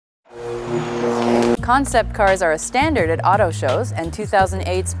Concept cars are a standard at auto shows, and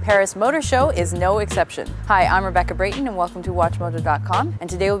 2008's Paris Motor Show is no exception. Hi, I'm Rebecca Brayton and welcome to WatchMojo.com, and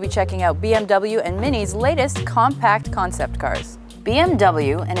today we'll be checking out BMW and Mini's latest compact concept cars.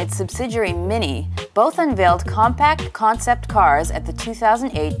 BMW and its subsidiary Mini both unveiled compact concept cars at the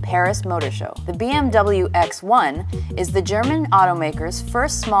 2008 Paris Motor Show. The BMW X1 is the German automaker's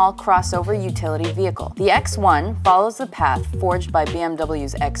first small crossover utility vehicle. The X1 follows the path forged by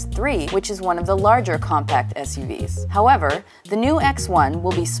BMW's X3, which is one of the larger compact SUVs. However, the new X1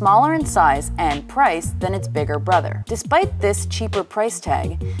 will be smaller in size and price than its bigger brother. Despite this cheaper price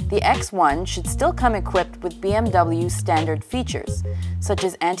tag, the X1 should still come equipped with BMW's standard features, such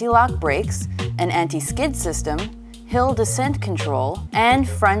as anti-lock brakes, an anti-skid system, hill descent control, and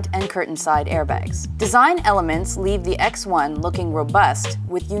front and curtain side airbags. Design elements leave the X1 looking robust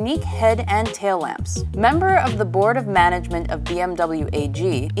with unique head and tail lamps. Member of the Board of Management of BMW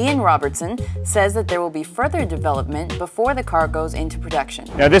AG, Ian Robertson, says that there will be further development before the car goes into production.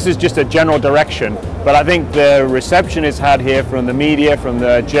 Now, this is just a general direction, but I think the reception it's had here from the media, from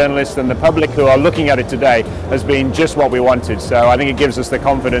the journalists and the public who are looking at it today has been just what we wanted. So I think it gives us the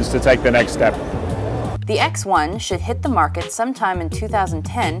confidence to take the next step. The X1 should hit the market sometime in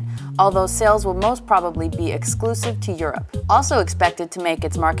 2010, although sales will most probably be exclusive to Europe. Also expected to make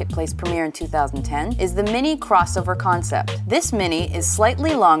its marketplace premiere in 2010 is the Mini crossover concept. This Mini is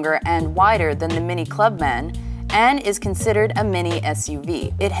slightly longer and wider than the Mini Clubman and is considered a mini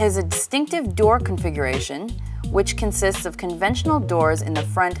SUV. It has a distinctive door configuration, which consists of conventional doors in the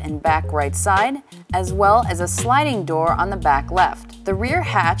front and back right side, as well as a sliding door on the back left. The rear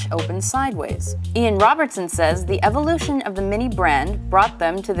hatch opens sideways. Ian Robertson says the evolution of the Mini brand brought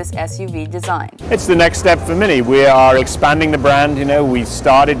them to this SUV design. It's the next step for Mini. We are expanding the brand. We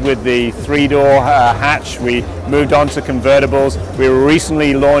started with the three-door hatch. We moved on to convertibles. We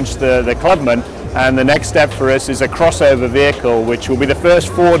recently launched the Clubman. And the next step for us is a crossover vehicle, which will be the first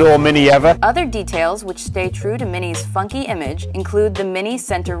four-door Mini ever. Other details which stay true to Mini's funky image include the Mini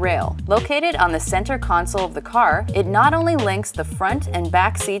center rail. Located on the center console of the car, it not only links the front and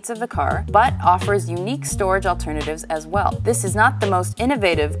back seats of the car, but offers unique storage alternatives as well. This is not the most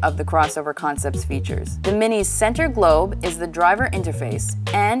innovative of the crossover concept's features. The Mini's center globe is the driver interface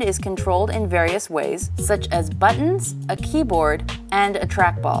and is controlled in various ways, such as buttons, a keyboard, and a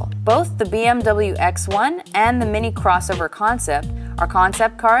trackball. Both the BMW X1 and the Mini crossover concept are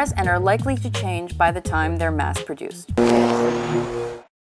concept cars and are likely to change by the time they're mass produced.